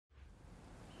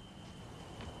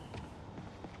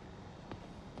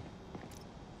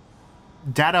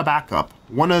data backup.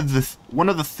 One of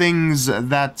the things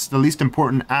that's the least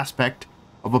important aspect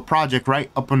of a project right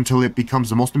up until it becomes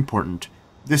the most important.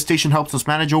 This station helps us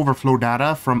manage overflow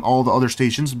data from all the other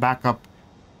stations backup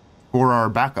for our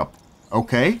backup.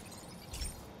 Okay.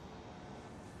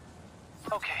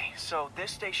 Okay, so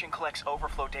this station collects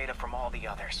overflow data from all the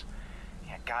others.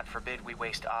 Yeah, God forbid we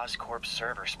waste Oscorp's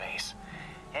server space.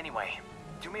 Anyway,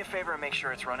 do me a favor and make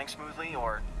sure it's running smoothly,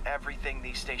 or everything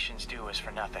these stations do is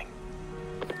for nothing.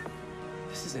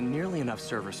 This isn't nearly enough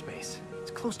server space.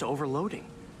 It's close to overloading.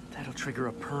 That'll trigger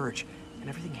a purge, and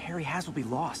everything Harry has will be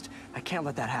lost. I can't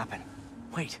let that happen.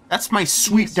 Wait. That's my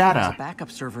sweet There's data. a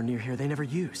backup server near here they never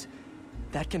use.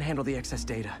 That can handle the excess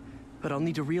data. But I'll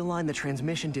need to realign the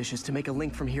transmission dishes to make a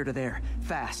link from here to there.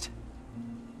 Fast.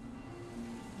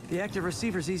 The active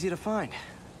receiver's easy to find.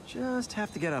 Just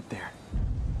have to get up there.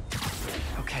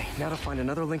 Okay, now to find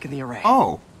another link in the array.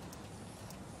 Oh.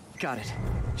 Got it.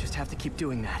 Just have to keep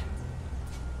doing that.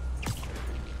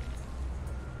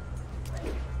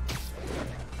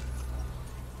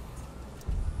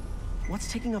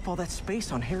 What's taking up all that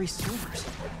space on Harry's servers?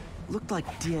 Looked like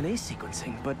DNA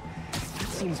sequencing, but that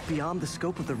seems beyond the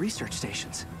scope of the research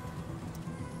stations.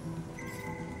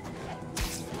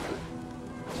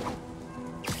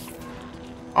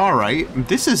 Alright,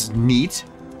 this is neat.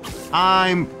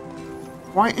 I'm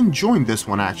quite enjoying this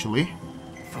one, actually.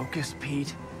 Focus,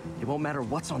 Pete. It won't matter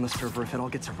what's on the server if it all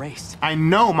gets erased. I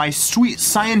know, my sweet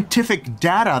scientific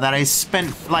data that I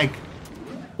spent, like,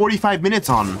 45 minutes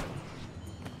on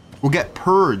will get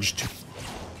purged.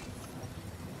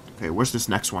 Okay, where's this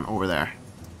next one? Over there.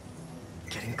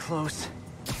 Getting close.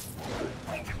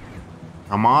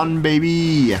 Come on,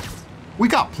 baby. We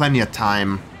got plenty of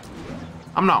time.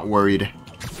 I'm not worried.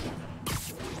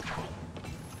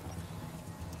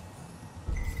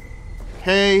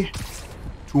 Okay.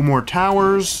 2 more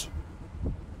towers.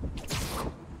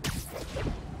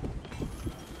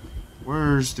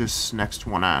 Where's this next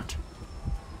one at?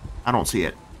 I don't see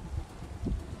it.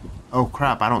 Oh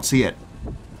crap, I don't see it.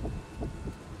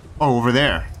 Oh, over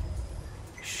there.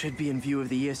 Should be in view of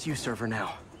the ESU server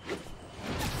now.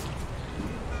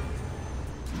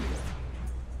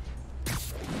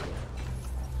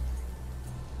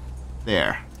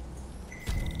 There.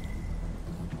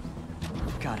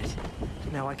 Got it.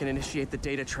 Now I can initiate the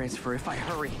data transfer if I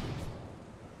hurry.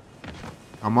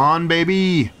 Come on,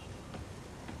 baby.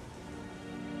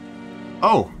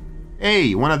 Oh,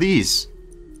 hey, one of these.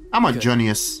 I'm a Good.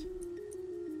 genius.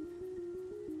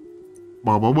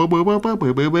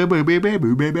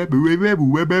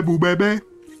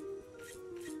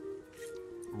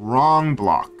 Wrong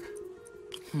block.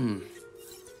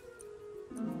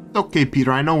 Okay,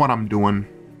 Peter, I know what I'm doing.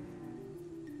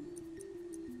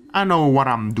 I know what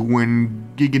I'm doing,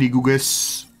 giggity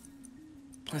googus.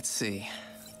 Let's see.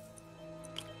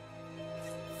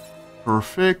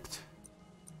 Perfect.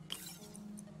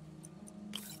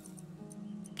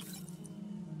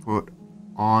 Put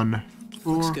on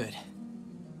floor. Looks good.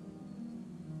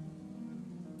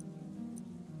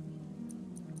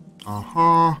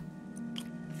 Uh-huh.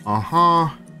 Uh-huh.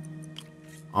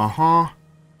 Uh-huh.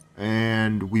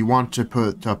 And we want to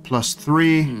put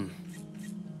 +3.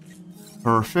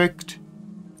 Perfect.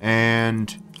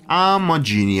 And I'm a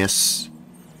genius.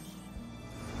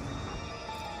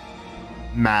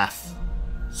 Math.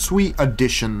 Sweet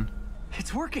addition.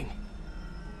 It's working.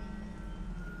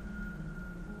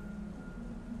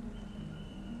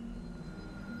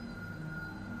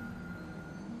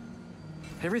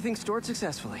 Everything stored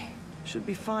successfully. Should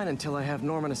be fine until I have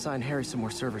Norman assign Harry some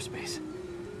more server space.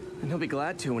 And he'll be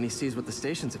glad to when he sees what the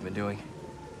stations have been doing.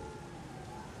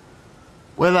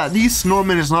 Well, at least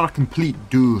Norman is not a complete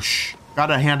douche.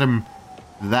 Gotta hand him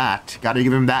that. Gotta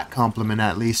give him that compliment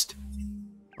at least.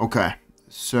 Okay,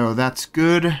 so that's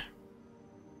good.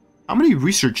 How many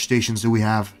research stations do we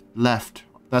have left?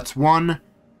 That's 1,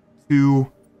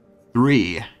 2,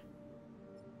 3.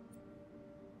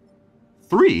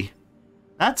 3?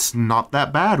 That's not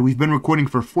that bad. We've been recording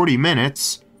for 40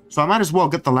 minutes, so I might as well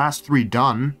get the last 3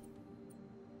 done.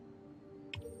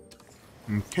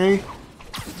 Okay.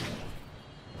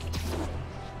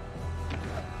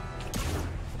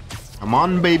 Come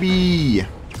on, baby.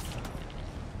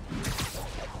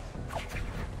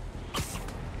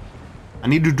 I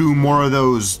need to do more of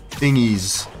those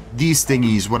thingies. These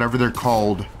thingies, whatever they're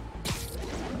called.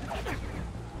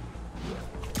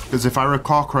 Because if I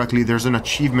recall correctly, there's an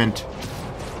achievement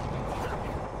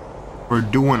for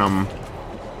doing them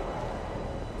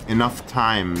enough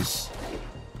times.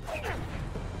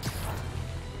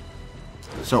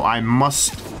 So I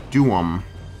must do them.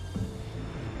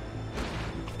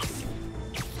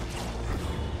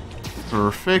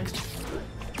 Perfect.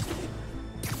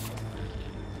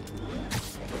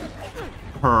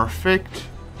 Perfect.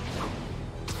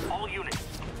 All units.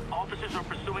 Officers are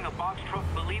pursuing a box truck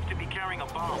believed to be carrying a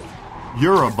bomb.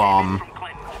 You're a bomb. From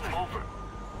Clinton. Over.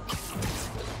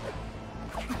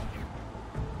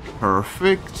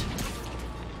 Perfect.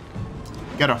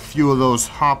 Get a few of those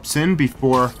hops in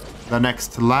before the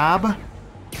next lab.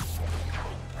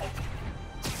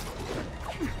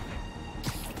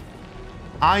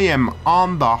 I am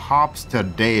on the hops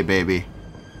today, baby.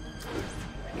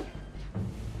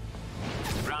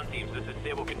 Ground teams, this is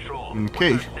Stable Control.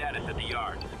 Okay. What's our status at the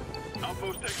yards?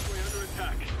 Outpost X-ray under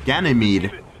attack.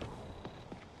 Ganymede.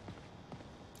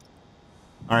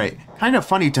 Alright, kind of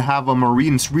funny to have a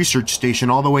marine research station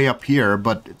all the way up here,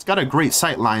 but it's got a great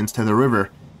sight lines to the river.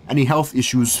 Any health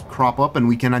issues crop up and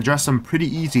we can address them pretty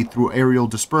easy through aerial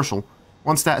dispersal.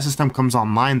 Once that system comes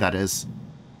online, that is.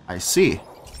 I see.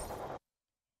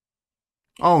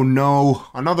 Oh no,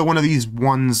 another one of these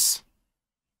ones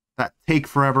that take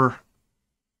forever.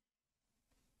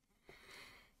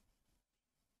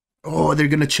 Oh, they're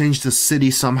gonna change the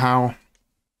city somehow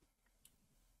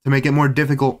to make it more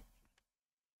difficult.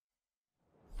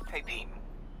 Hey, Pete.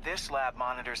 This lab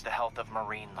monitors the health of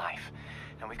marine life,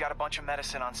 and we've got a bunch of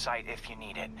medicine on site if you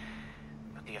need it.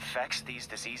 But the effects these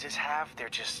diseases have,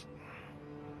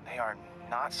 they are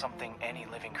not something any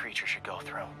living creature should go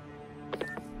through.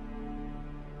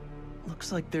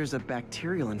 Looks like there's a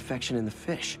bacterial infection in the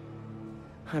fish.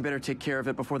 I better take care of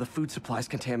it before the food supply's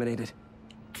contaminated.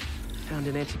 Found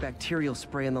an antibacterial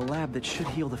spray in the lab that should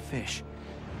heal the fish.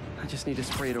 I just need to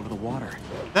spray it over the water.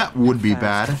 That would be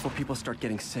bad. Before people start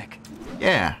getting sick.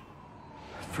 Yeah.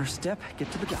 First step,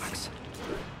 get to the docks.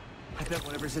 I bet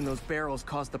whatever's in those barrels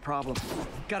caused the problem.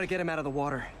 Gotta get him out of the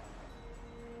water.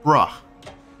 Bruh.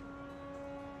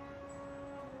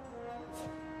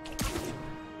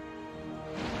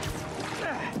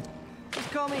 Just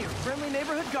call me your friendly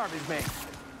neighborhood garbage man.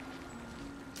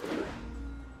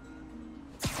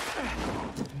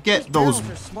 Get those.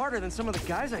 Barrels are smarter than some of the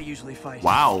guys I usually fight.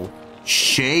 Wow.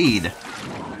 Shade.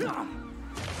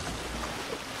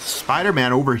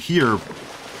 Spider-Man over here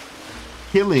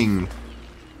killing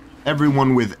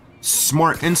everyone with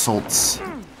smart insults.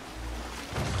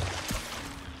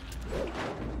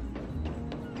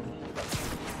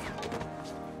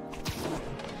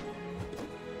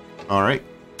 All right.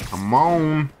 Come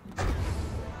on.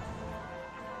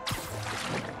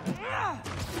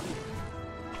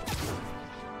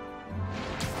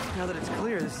 Now that it's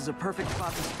clear, this is a perfect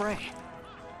spot to spray.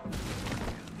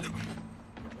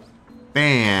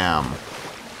 Bam.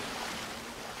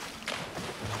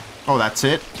 Oh, that's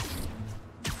it?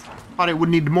 Thought it would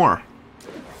need more.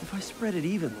 If I spread it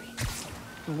evenly,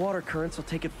 the water currents will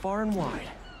take it far and wide.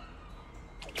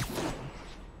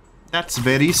 That's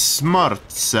very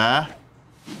smart, sir.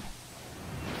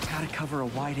 Gotta cover a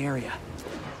wide area.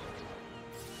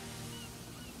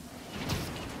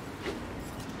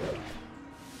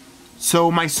 So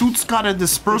my suit's got a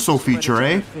dispersal feature,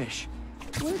 eh? Fish.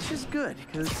 Which is good,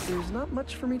 because there's not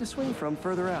much for me to swing from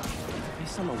further out.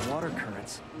 Based on the water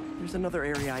currents, there's another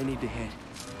area I need to hit.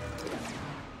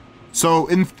 So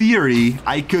in theory,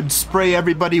 I could spray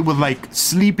everybody with like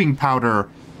sleeping powder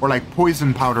or like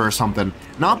poison powder or something.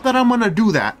 Not that I'm gonna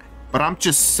do that, but I'm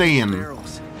just saying.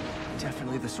 Barrels.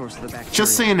 Definitely the source of the bacteria.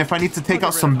 Just saying if I need to take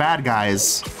out some bad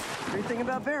guys. Great thing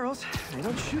about barrels, they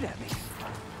don't shoot at me.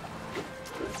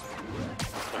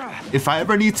 If I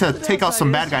ever need to take out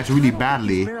some bad guys really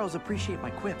badly. Barrels appreciate my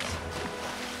quips.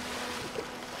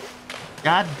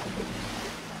 God.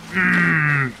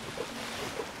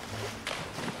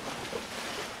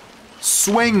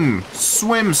 Swing!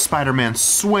 Swim, Spider-Man,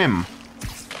 swim!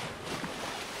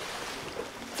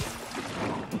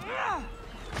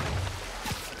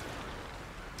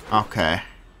 Okay.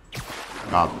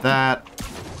 Got that.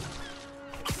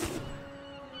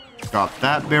 Got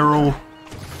that barrel.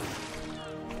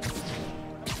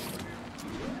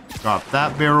 Got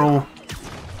that barrel.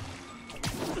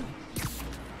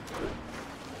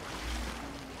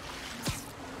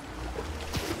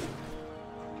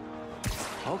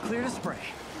 All clear to spray.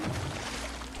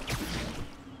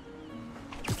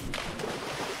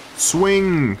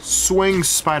 Swing! Swing,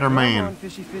 Spider-Man. Come on,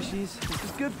 fishy fishies. This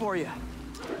is good for you.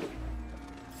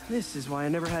 This is why I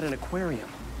never had an aquarium.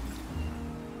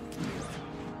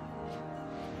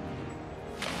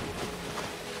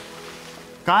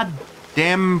 God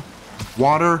damn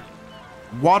water.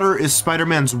 Water is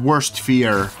Spider-Man's worst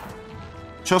fear.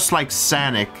 Just like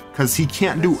Sonic, because he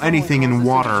can't do anything in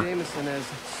water. Jameson as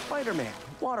Spider-Man,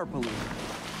 water polluter.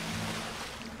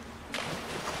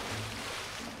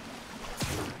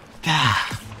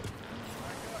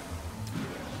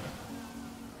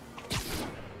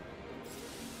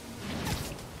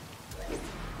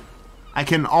 I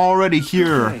can already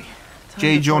hear Okay, time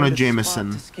J. to Jonah find a spot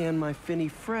Jameson. to scan my finny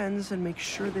friends and make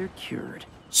sure they're cured.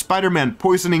 Spider-Man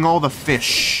poisoning all the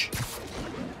fish.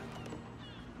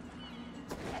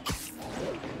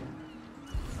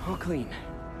 All clean.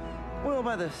 Well,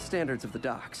 by the standards of the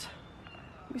docks.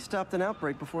 We stopped an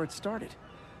outbreak before it started.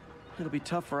 It'll be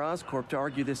tough for Oscorp to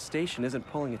argue this station isn't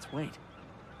pulling its weight.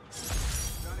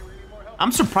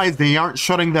 I'm surprised they aren't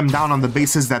shutting them down on the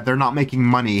basis that they're not making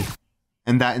money,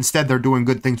 and that instead they're doing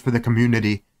good things for the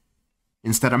community,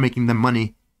 instead of making them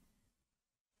money.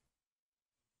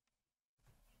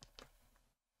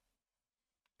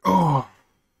 Oh.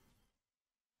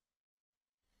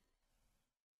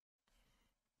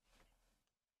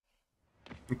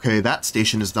 Okay, that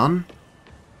station is done.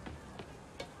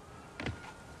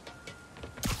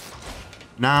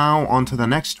 Now, on to the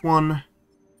next one.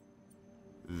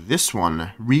 This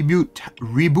one.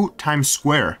 Reboot Times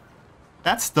Square.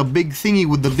 That's the big thingy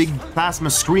with the big plasma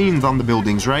screens on the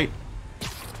buildings, right?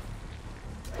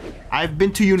 I've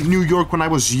been to New York when I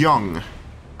was young.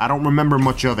 I don't remember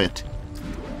much of it.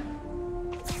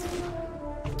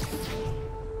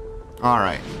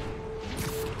 Alright.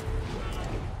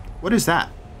 What is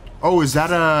that? Oh, is that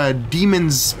a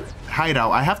demon's hideout?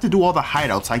 I have to do all the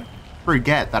hideouts. I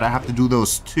forget that I have to do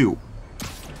those too.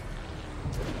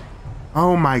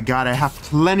 Oh my god, I have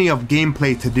plenty of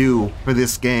gameplay to do for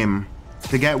this game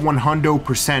to get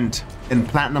 100% in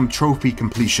Platinum Trophy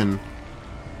completion.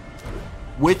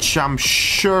 Which I'm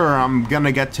sure I'm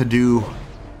gonna get to do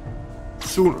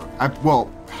soon. Well,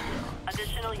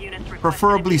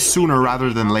 preferably sooner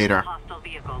rather than later.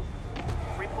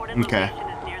 Okay.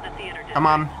 Come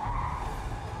on.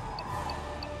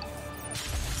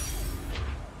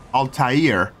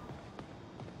 Altair.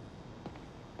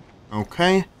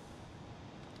 Okay.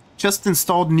 Just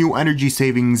installed new energy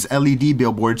savings LED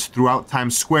billboards throughout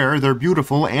Times Square. They're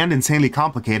beautiful and insanely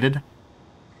complicated.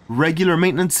 Regular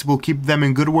maintenance will keep them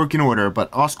in good working order,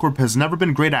 but Oscorp has never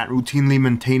been great at routinely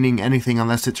maintaining anything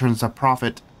unless it turns a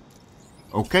profit.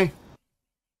 Okay.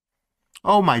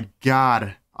 Oh my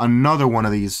god. Another one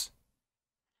of these.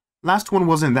 Last one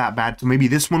wasn't that bad, so maybe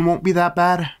this one won't be that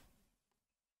bad.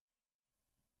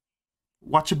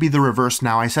 Watch it be the reverse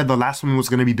now. I said the last one was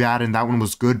going to be bad and that one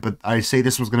was good, but I say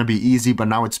this was going to be easy, but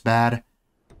now it's bad.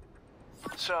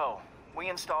 So, we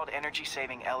installed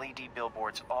energy-saving LED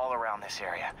billboards all around this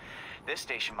area. This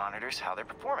station monitors how they're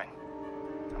performing.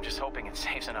 I'm just hoping it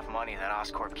saves enough money that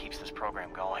Oscorp keeps this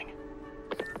program going.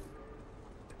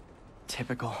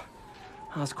 Typical.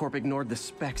 Oscorp ignored the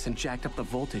specs and jacked up the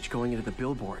voltage going into the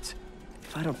billboards.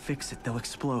 If I don't fix it, they'll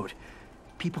explode.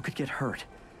 People could get hurt.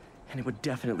 And it would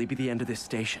definitely be the end of this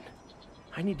station.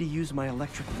 I need to use my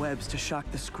electric webs to shock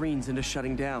the screens into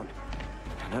shutting down.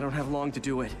 And I don't have long to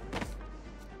do it.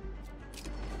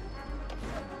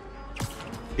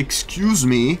 Excuse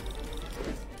me?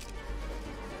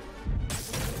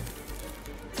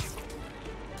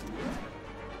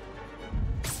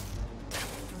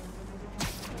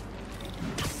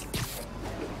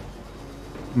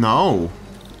 No.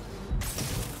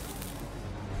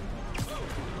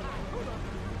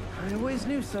 I always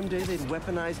knew someday they'd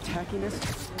weaponize tackiness.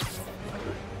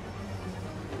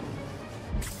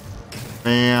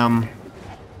 Bam.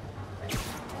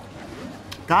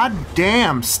 God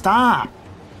damn, stop.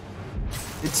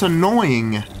 It's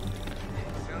annoying.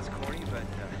 Sounds corny, but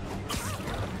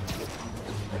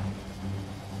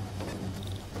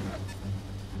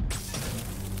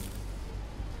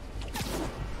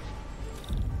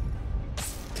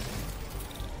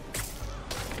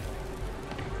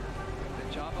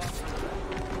the job offer.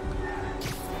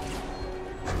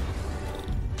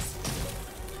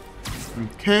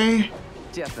 Okay.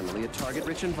 Definitely a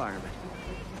target-rich environment.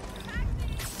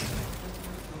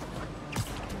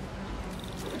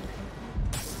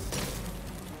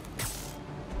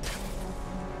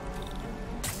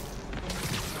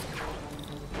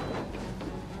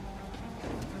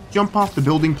 Jump off the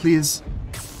building, please.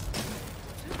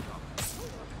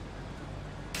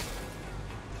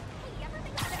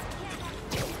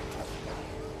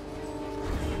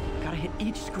 Gotta hit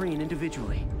each screen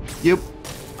individually. Yep.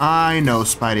 I know,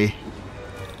 Spidey.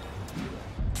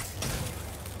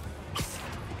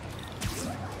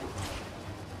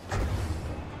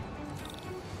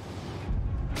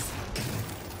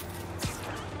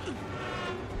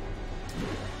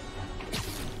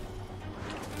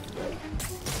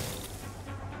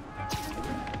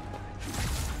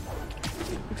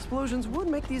 Explosions would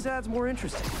make these ads more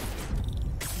interesting.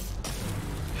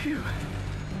 Phew.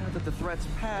 Now that the threat's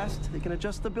passed, they can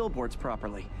adjust the billboards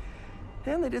properly.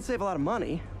 And they did save a lot of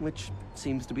money, which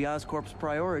seems to be Oscorp's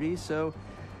priority, so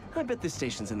I bet this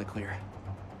station's in the clear.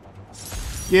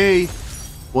 Yay.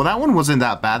 Well, that one wasn't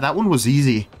that bad. That one was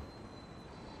easy.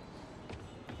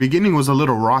 Beginning was a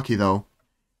little rocky, though.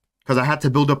 Because I had to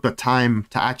build up the time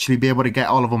to actually be able to get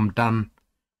all of them done.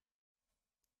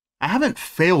 I haven't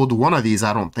failed one of these,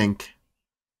 I don't think.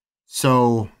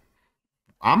 So,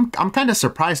 I'm kind of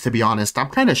surprised, to be honest. I'm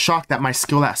kind of shocked at my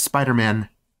skill at Spider-Man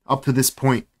up to this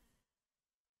point.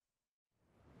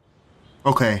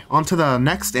 Okay, on to the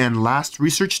next and last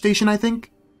research station, I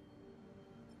think.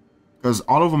 Because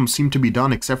all of them seem to be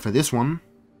done except for this one.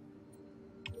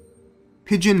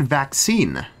 Pigeon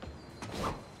vaccine.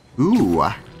 Ooh.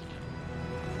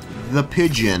 The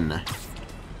pigeon.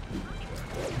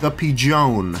 The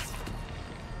pigeon.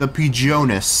 The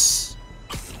pigeoness.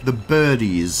 The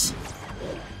birdies.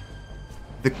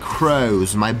 The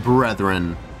crows, my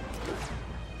brethren.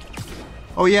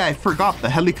 Oh yeah, I forgot. The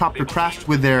helicopter crashed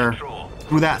with their...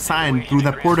 through that sign, through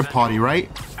that porta potty, right?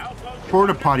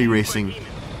 Porta potty racing.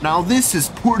 Now this is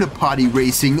porta potty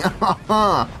racing.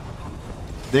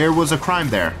 There was a crime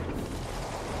there.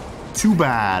 Too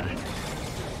bad.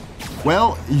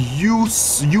 Well, you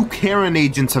Karen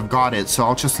agents have got it, so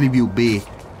I'll just leave you be.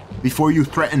 Before you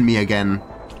threaten me again.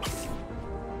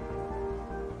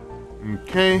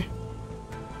 Okay.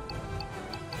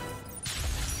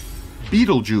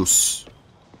 Beetlejuice.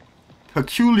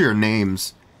 Peculiar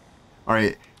names.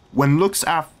 Alright. Who looks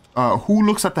at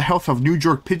the health of New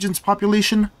York pigeons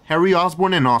population? Harry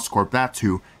Osborn and Oscorp, that's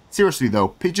who. Seriously though,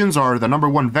 pigeons are the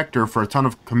 #1 vector for a ton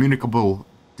of communicable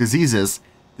diseases.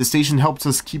 The station helps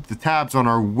us keep the tabs on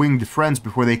our winged friends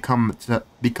before they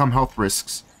become health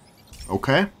risks.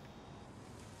 Okay?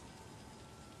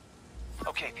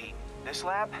 Okay, Pete. This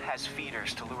lab has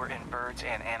feeders to lure in birds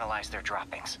and analyze their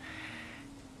droppings.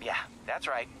 Yeah, that's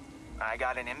right. I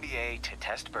got an MBA to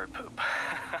test bird poop.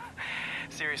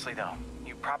 Seriously though,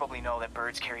 you probably know that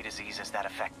birds carry diseases that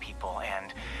affect people,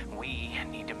 and we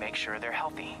need to make sure they're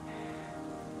healthy.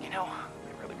 You know,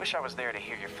 I really wish I was there to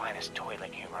hear your finest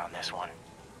toilet humor on this one.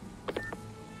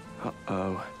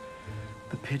 Uh-oh.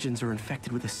 The pigeons are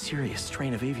infected with a serious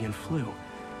strain of avian flu.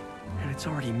 And it's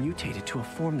already mutated to a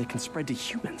form that can spread to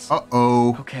humans.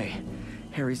 Uh-oh. Okay,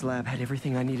 Harry's lab had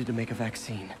everything I needed to make a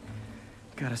vaccine.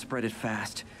 Gotta spread it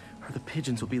fast, or the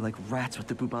pigeons will be like rats with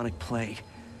the bubonic plague.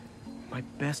 My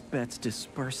best bet's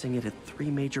dispersing it at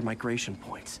 3 major migration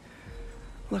points.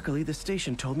 Luckily, the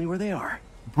station told me where they are.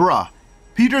 Bruh,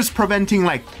 Peter's preventing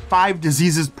like 5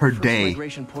 diseases per day.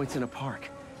 Migration points in a park.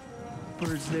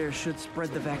 Birds there should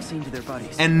spread the vaccine to their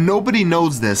buddies. And nobody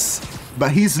knows this,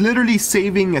 but he's literally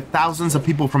saving thousands of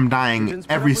people from dying Pigeons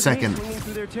every put up with me second. swinging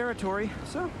through their territory,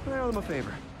 so I owe them a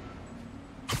favor.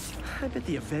 I bet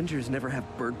the Avengers never have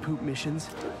bird poop missions.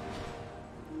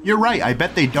 You're right, I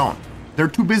bet they don't. They're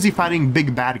too busy fighting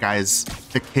big bad guys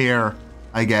to care,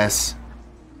 I guess.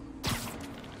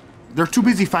 They're too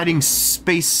busy fighting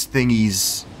space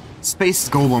thingies. Space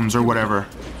golems or whatever.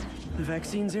 The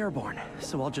vaccine's airborne,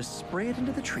 so I'll just spray it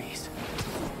into the trees.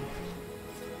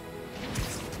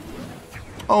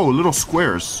 Oh, little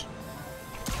squares.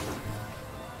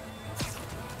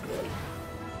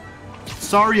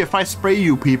 Sorry if I spray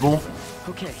you, people.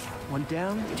 Okay, 1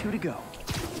 down, 2 to go.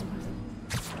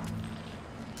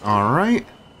 Alright.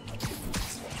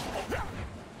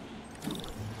 The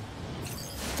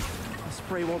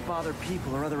spray won't bother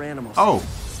people or other animals. Oh.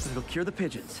 But it'll cure the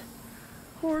pigeons.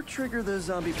 Or trigger the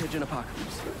zombie pigeon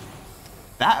apocalypse.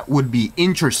 That would be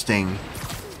interesting.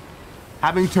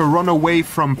 Having to run away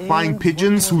from flying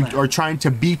pigeons who are trying to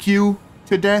beat you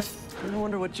to death. I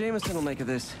wonder what Jameson will make of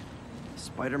this.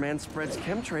 Spider-Man spreads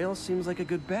chemtrails seems like a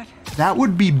good bet. That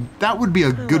would be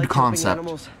a good concept.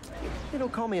 Animals. They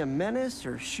don't call me a menace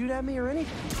or shoot at me or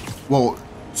anything. Well,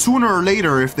 sooner or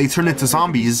later, if they turn into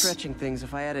zombies. Stretching things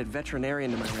if I added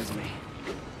veterinarian to my resume.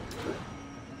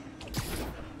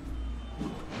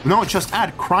 No, just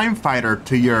add crime fighter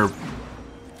to your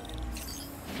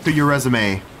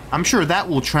resume. I'm sure that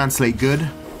will translate good.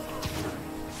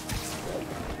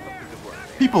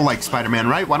 People like Spider-Man,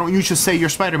 right? Why don't you just say you're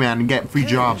Spider-Man and get free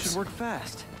jobs? Should work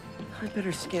fast. I'd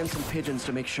better scan some pigeons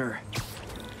to make sure.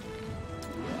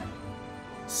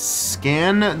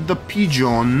 Scan the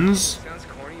pigeons. Sounds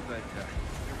corny, but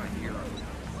you're my hero.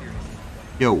 Seriously.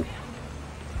 Yo.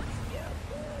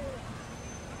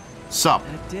 Sup?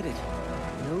 That did it.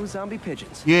 No zombie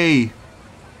pigeons. Yay.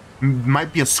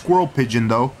 Might be a squirrel pigeon,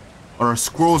 though. Or a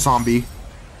squirrel zombie.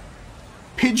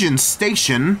 Pigeon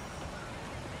Station?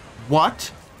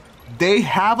 What? They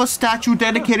have a statue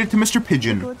dedicated to Mr.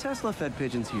 Pigeon. Nikola Tesla fed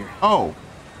pigeons here. Oh.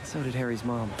 So did Harry's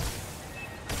mom.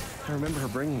 I remember her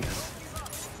bringing us.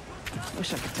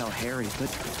 Wish I could tell Harry, but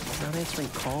not answering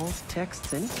calls,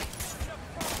 texts, anything.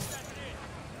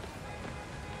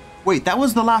 Wait, that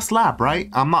was the last lab, right?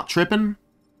 I'm not tripping?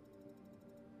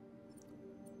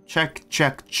 Check,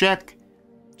 check, check.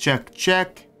 Check,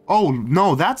 check. Oh,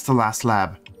 no, that's the last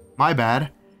lab. My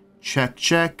bad. Check,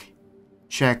 check.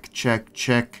 Check, check,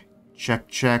 check. Check,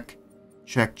 check.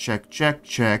 Check, check, check,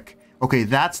 check. Okay,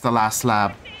 that's the last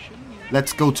lab.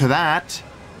 Let's go to that.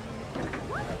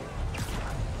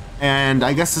 And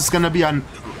I guess it's gonna be an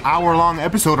hour-long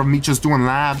episode of me just doing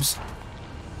labs.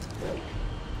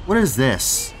 What is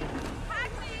this?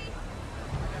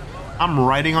 I'm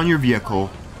riding on your vehicle.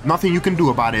 Nothing you can do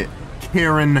about it.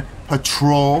 Karen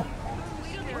Patrol.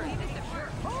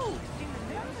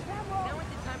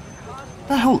 What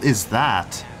the hell is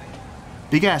that?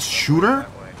 Big ass shooter?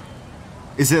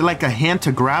 Is it like a hand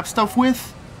to grab stuff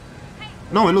with?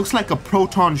 No, it looks like a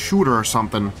proton shooter or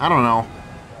something. I don't know.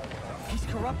 He's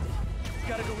corrupted.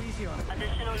 Gotta go easy on him.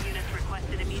 Additional units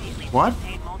requested immediately to What?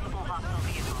 obtain multiple hostile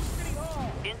vehicles.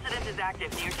 Incident is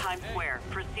active near Times Square.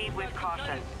 Proceed with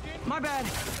caution. My bad.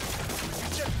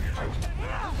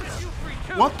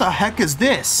 What the heck is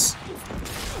this?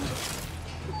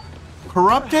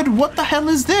 Corrupted? What the hell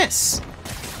is this?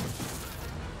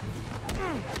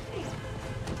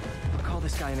 I'll call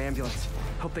this guy an ambulance.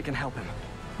 Hope they can help him.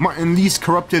 Martin, these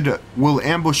corrupted will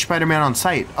ambush Spider-Man on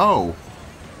sight. Oh.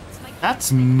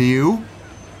 That's new.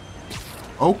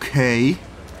 Okay.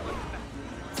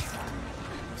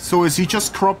 So is he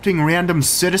just corrupting random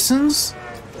citizens?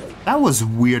 That was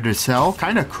weird as hell.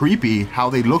 Kinda creepy how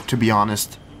they look, to be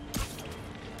honest.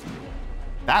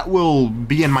 That will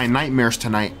be in my nightmares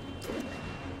tonight.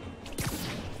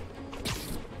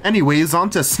 Anyways,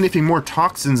 on to sniffing more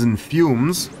toxins and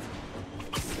fumes.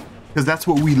 Because that's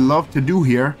what we love to do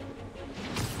here.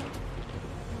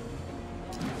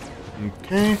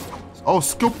 Okay. Oh,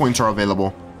 skill points are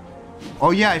available.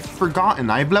 Oh yeah, I've forgotten.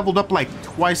 I've leveled up like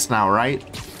twice now, right?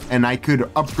 And I could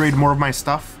upgrade more of my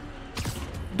stuff.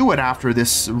 Do it after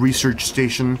this research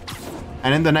station.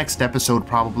 And in the next episode,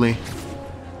 probably.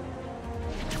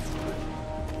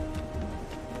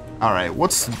 Alright,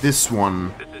 what's this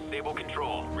one? This is Stable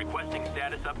Control, requesting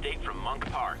status update from Monk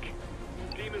Park.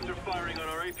 Demons are firing on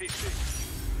our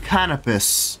APC.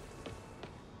 Canopus.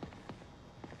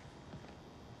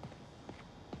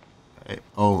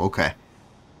 Oh, okay.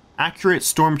 Accurate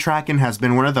storm tracking has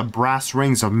been one of the brass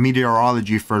rings of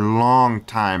meteorology for a long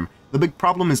time. The big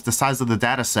problem is the size of the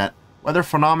dataset. Weather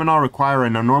phenomena require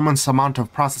an enormous amount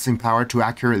of processing power to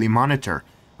accurately monitor.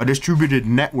 A distributed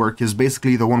network is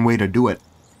basically the one way to do it.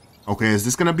 Okay, is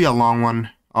this gonna be a long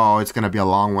one? Oh, it's gonna be a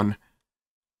long one.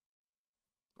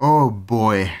 Oh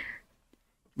boy.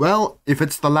 Well, if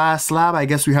it's the last lab, I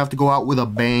guess we have to go out with a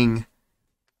bang.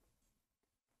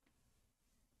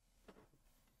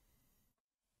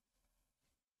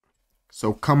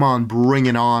 So come on, bring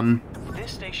it on. This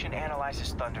station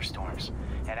analyzes thunderstorms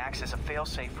and acts as a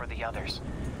failsafe for the others.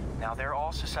 Now they're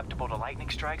all susceptible to lightning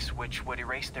strikes, which would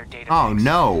erase their data. Oh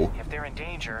no. If they're in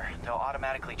danger, they'll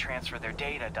automatically transfer their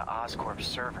data to Oscorp's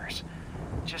servers.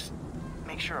 Just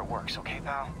make sure it works, okay,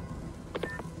 pal?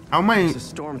 How am I... There's a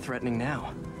storm threatening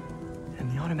now.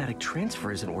 And the automatic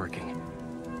transfer isn't working.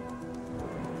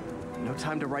 No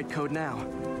time to write code now.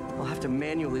 I'll have to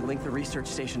manually link the research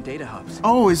station data hubs.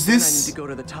 Oh, is Then I this... need to go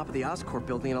to the top of the Oscorp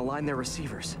building and align their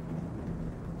receivers.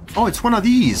 Oh, it's one of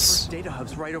these. First data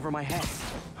hub's right over my head.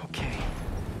 Okay.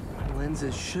 My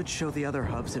lenses should show the other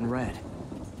hubs in red.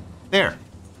 There.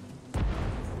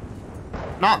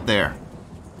 Not there.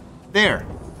 There.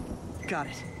 Got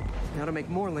it. Now to make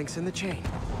more links in the chain.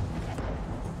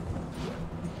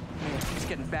 Man, it's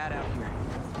getting bad out here.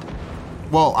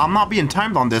 Well, I'm not being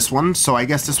timed on this one, so I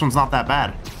guess this one's not that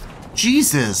bad.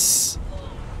 Jesus!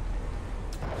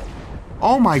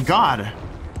 Oh my god!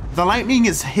 The lightning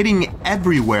is hitting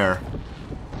everywhere.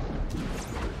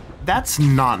 That's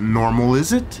not normal,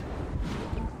 is it?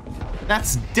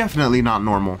 That's definitely not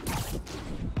normal.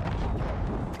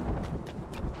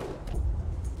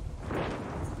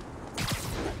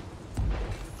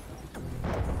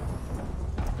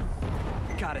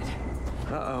 Got it.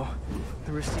 Uh-oh.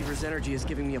 The receiver's energy is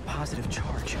giving me a positive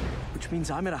charge, which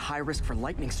means I'm at a high risk for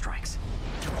lightning strikes.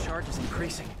 The charge is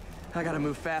increasing. I gotta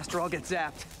move fast or I'll get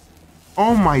zapped.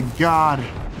 Oh my god.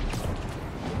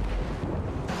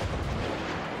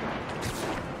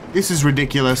 This is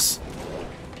ridiculous.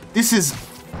 This is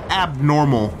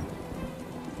abnormal.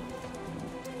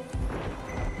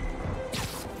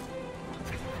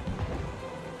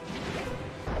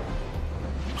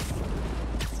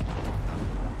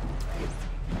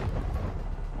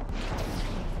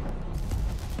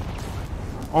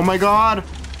 Oh my god.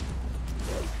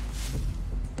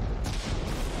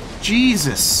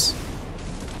 Jesus.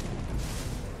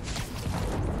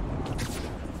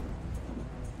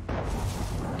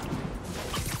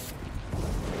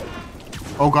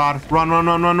 Oh god. Run, run,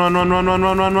 run, run, run, run, run, run,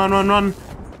 run, run, run, run, run.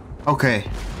 Okay.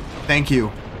 Thank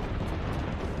you.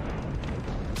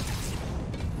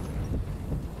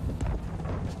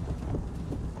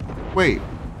 Wait.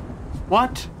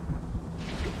 What?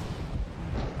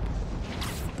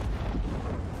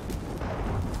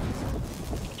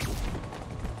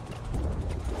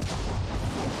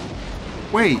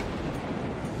 Wait.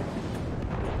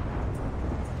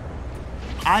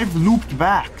 I've looped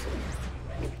back.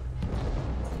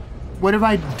 What have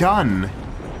I done?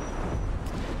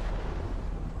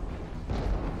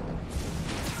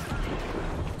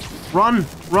 Run!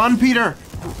 Run, Peter!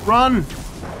 Run!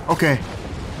 Okay.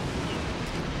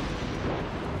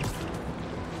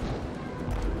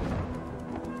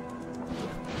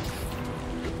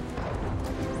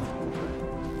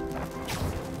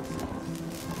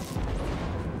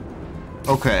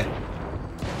 Okay.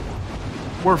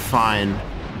 We're fine.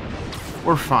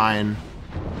 We're fine.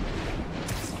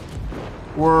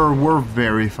 We're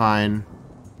very fine.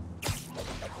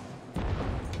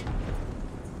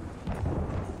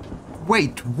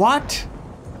 Wait, what?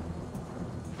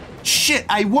 Shit,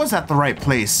 I was at the right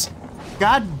place.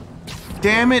 God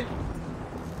damn it.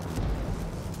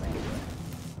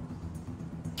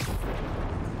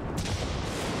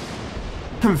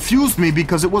 Confused me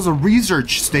because it was a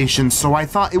research station, so I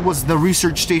thought it was the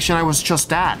research station I was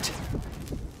just at.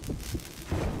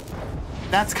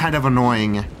 That's kind of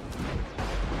annoying.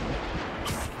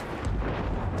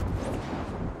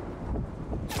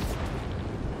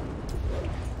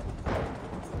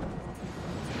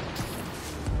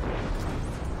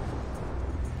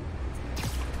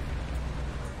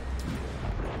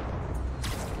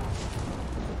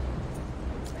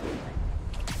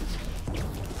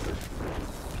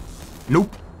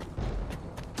 Nope.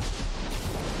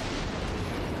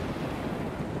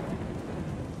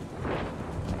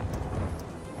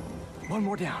 One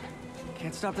more down.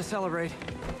 Can't stop the celebrate.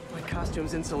 My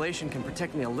costume's insulation can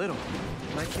protect me a little,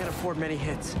 but I can't afford many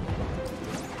hits.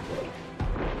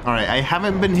 Alright, I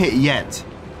haven't been hit yet.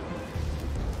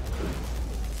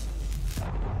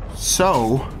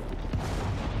 So...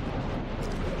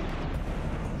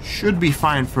 should be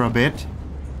fine for a bit.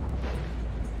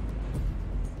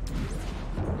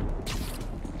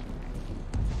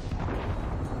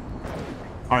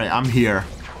 Alright, I'm here.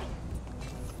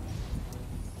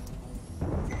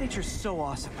 Nature's so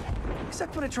awesome,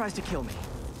 except when it tries to kill me.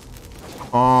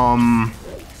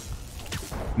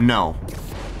 No.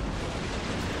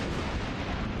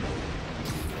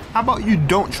 How about you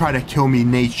don't try to kill me,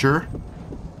 nature?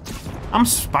 I'm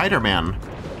Spiderman.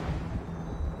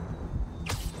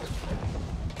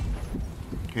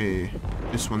 Okay,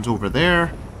 this one's over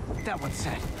there. That one's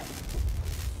set.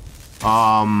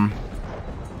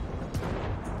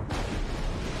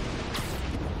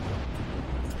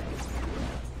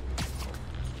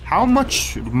 How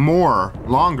much more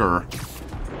longer?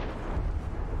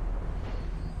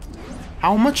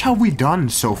 How much have we done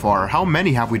so far? How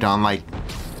many have we done? Like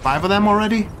 5 of them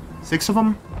already? 6 of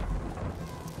them?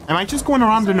 Am I just going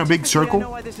around in a big circle? I know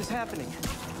why this is happening,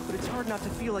 but it's hard not to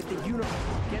feel like the universe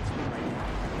is against me right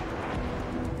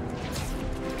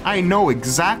now. I know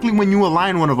exactly when you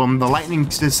align one of them, the lightning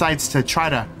decides to try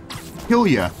to kill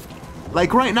you.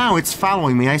 Like right now, it's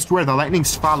following me. I swear, the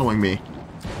lightning's following me.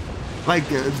 Like,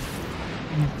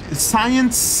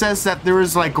 science says that there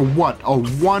is like a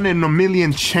 1 in a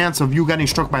million chance of you getting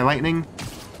struck by lightning.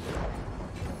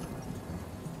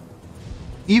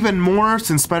 Even more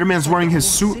since Spider-Man's wearing his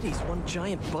suit. City's one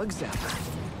giant bug zapper.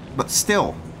 But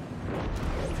still.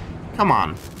 Come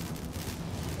on.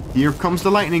 Here comes the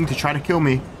lightning to try to kill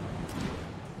me.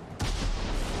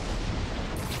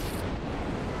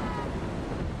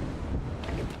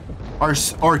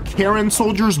 Are Karen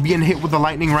soldiers being hit with the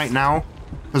lightning right now?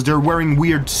 Because they're wearing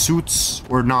weird suits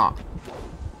or not?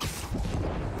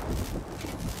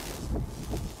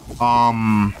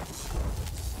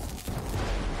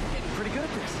 Pretty good at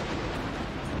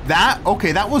this.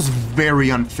 Okay, that was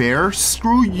very unfair.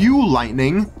 Screw you,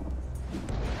 lightning.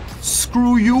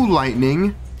 Screw you,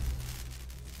 lightning.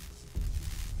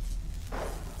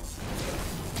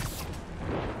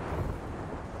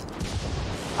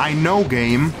 I know,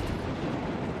 game.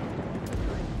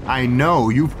 I know,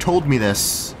 you've told me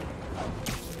this.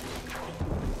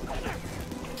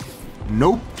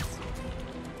 Nope.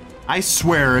 I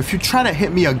swear, if you try to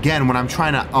hit me again when I'm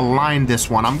trying to align this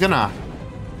one, I'm gonna...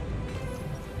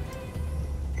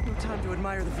 No time to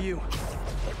admire the view.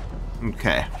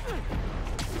 Okay.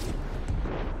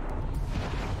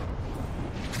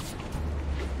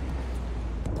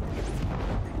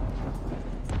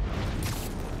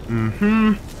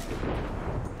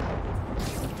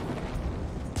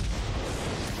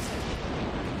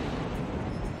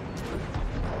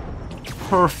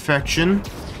 Perfection.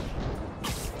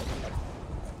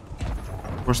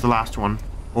 Where's the last one?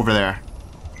 Over there.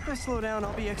 If I slow down,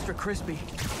 I'll be extra crispy.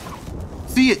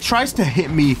 See, it tries to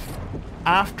hit me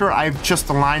after I've just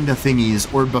aligned the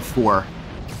thingies or before.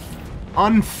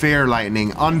 Unfair,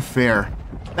 Lightning. Unfair.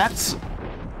 That's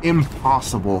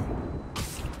impossible.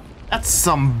 That's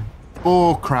some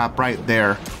bull crap right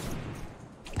there.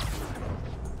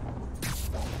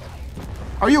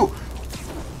 Are you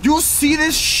see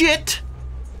this shit?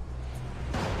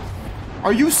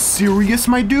 Are you serious,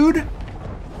 my dude?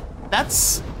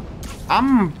 That's...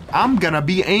 I'm gonna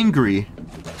be angry.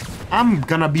 I'm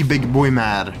gonna be big boy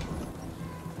mad.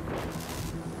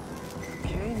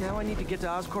 Okay, now I need to get to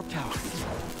Oscorp Tower.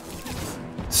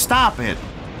 Stop it.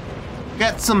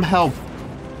 Get some help.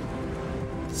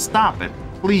 Stop it,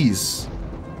 please.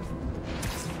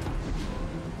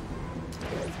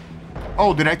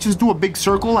 Oh, did I just do a big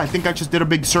circle? I think I just did a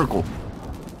big circle.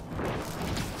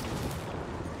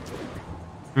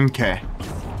 Okay.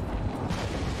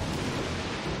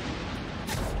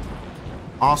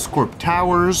 Oscorp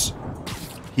Towers.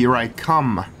 Here I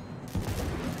come.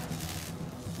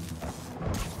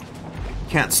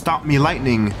 Can't stop me,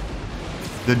 Lightning.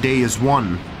 The day is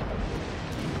won.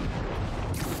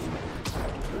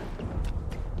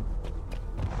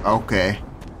 Okay.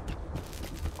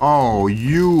 Oh,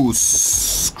 you.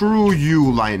 Screw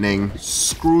you, Lightning.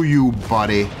 Screw you,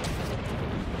 buddy.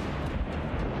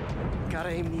 Gotta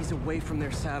aim these away from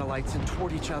their satellites and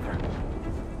toward each other.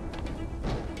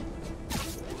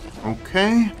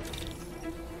 Okay.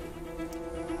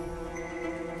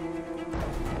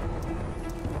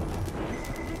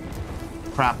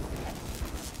 Crap.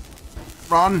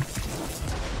 Run.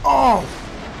 Oh!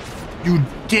 You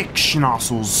dick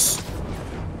schnozzles.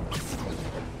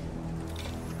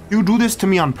 You do this to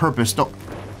me on purpose, don't...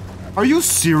 Are you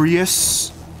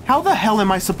serious? How the hell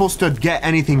am I supposed to get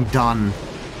anything done?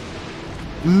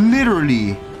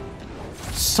 Literally.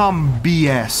 Some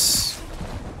BS.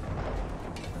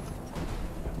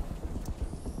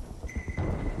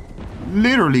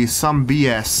 Literally some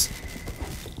BS.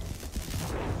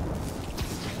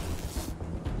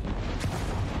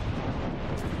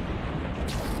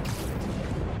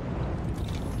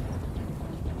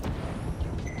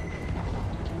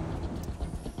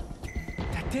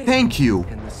 Thank you.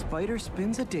 And the spider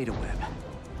spins a data web.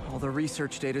 All the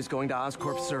research data is going to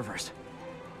Oscorp servers.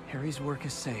 Harry's work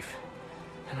is safe,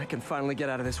 and I can finally get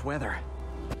out of this weather.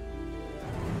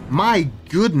 My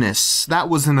goodness, that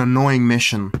was an annoying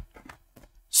mission.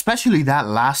 Especially that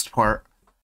last part.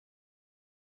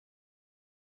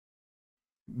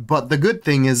 But the good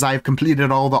thing is I've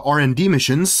completed all the R&D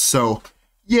missions, so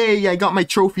yay, I got my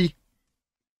trophy.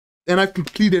 And I've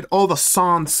completed all the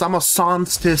songs. I'm a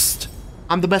songstist.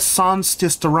 I'm the best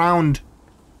songstist around.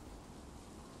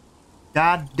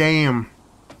 God damn.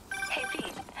 Hey Pete,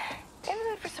 in the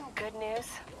mood for some good news?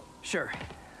 Sure.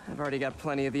 I've already got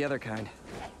plenty of the other kind.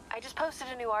 I just posted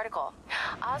a new article.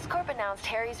 Oscorp announced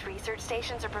Harry's research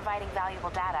stations are providing valuable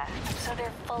data, so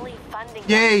they're fully funding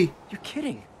them. Yay! You're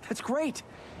kidding. That's great.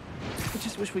 I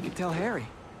just wish we could tell Harry.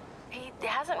 He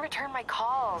hasn't returned my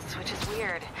calls, which is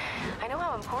weird. I know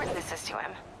how important this is to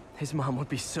him. His mom would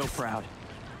be so proud.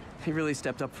 He really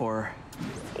stepped up for her.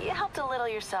 You helped a little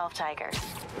yourself, Tiger.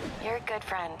 You're a good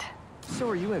friend. So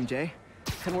are you, MJ.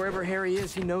 And wherever Harry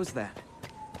is, he knows that.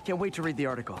 Can't wait to read the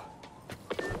article.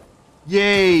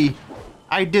 Yay!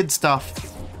 I did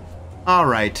stuff.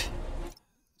 Alright.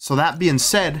 So that being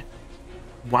said,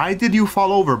 why did you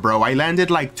fall over, bro? I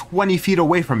landed like 20 feet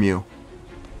away from you.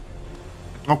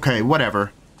 Okay,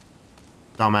 whatever.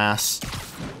 Dumbass.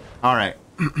 Alright.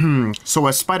 So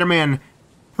a Spider-Man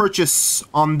purchase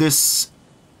on this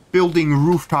building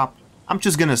rooftop, I'm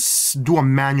just gonna do a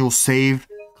manual save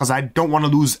because I don't want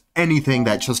to lose anything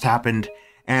that just happened,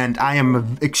 and I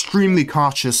am extremely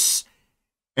cautious,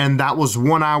 and that was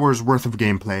 1 hour's worth of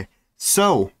gameplay.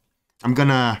 So I'm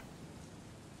gonna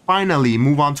finally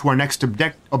move on to our next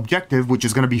objective, which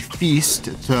is gonna be Feast,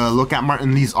 to look at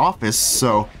Martin Lee's office.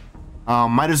 So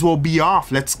might as well be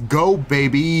off. Let's go,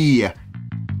 baby.